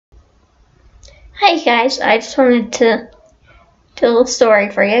Hi guys, I just wanted to tell a little story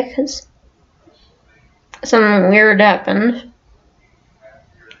for you because something weird happened.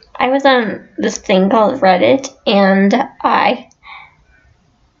 I was on this thing called Reddit and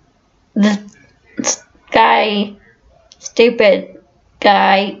this guy, stupid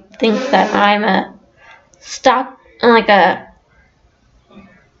guy, thinks that I'm a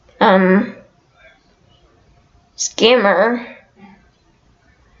scammer,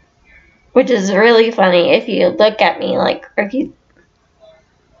 which is really funny if you look at me, or if you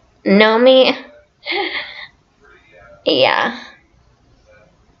know me. Yeah.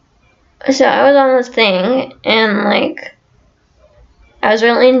 So I was on this thing and I was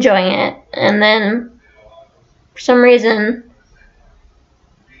really enjoying it, and then for some reason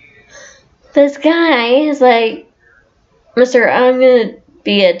this guy is like, Mr. I'm gonna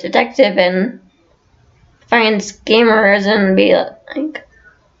be a detective and find scammers and be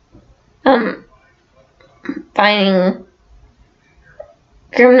finding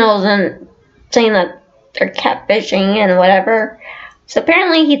criminals and saying that they're catfishing and whatever. So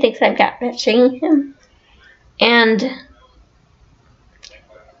apparently he thinks I'm catfishing him. And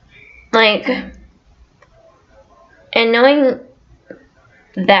knowing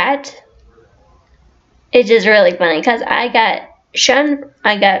that, it's just really funny because I got shunned,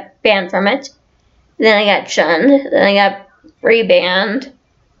 I got banned from it, then I got shunned, then I got rebanned.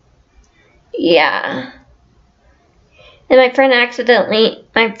 Yeah. And my friend actually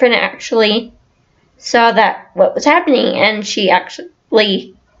saw what was happening, and she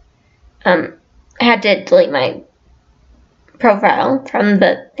actually had to delete my profile from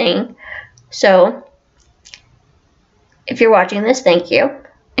the thing. So if you're watching this, thank you.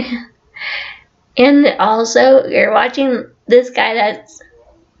 And also, you're watching this guy that's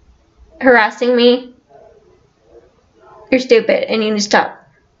harassing me, you're stupid and you need to stop.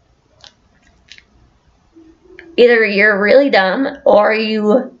 Either you're really dumb or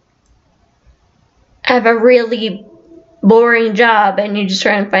you have a really boring job and you just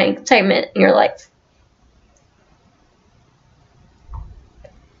try to find excitement in your life.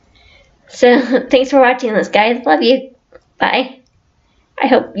 So thanks for watching this, guys. Love you. Bye. I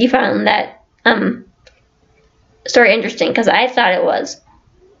hope you found that story interesting because I thought it was.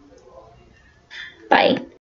 Bye.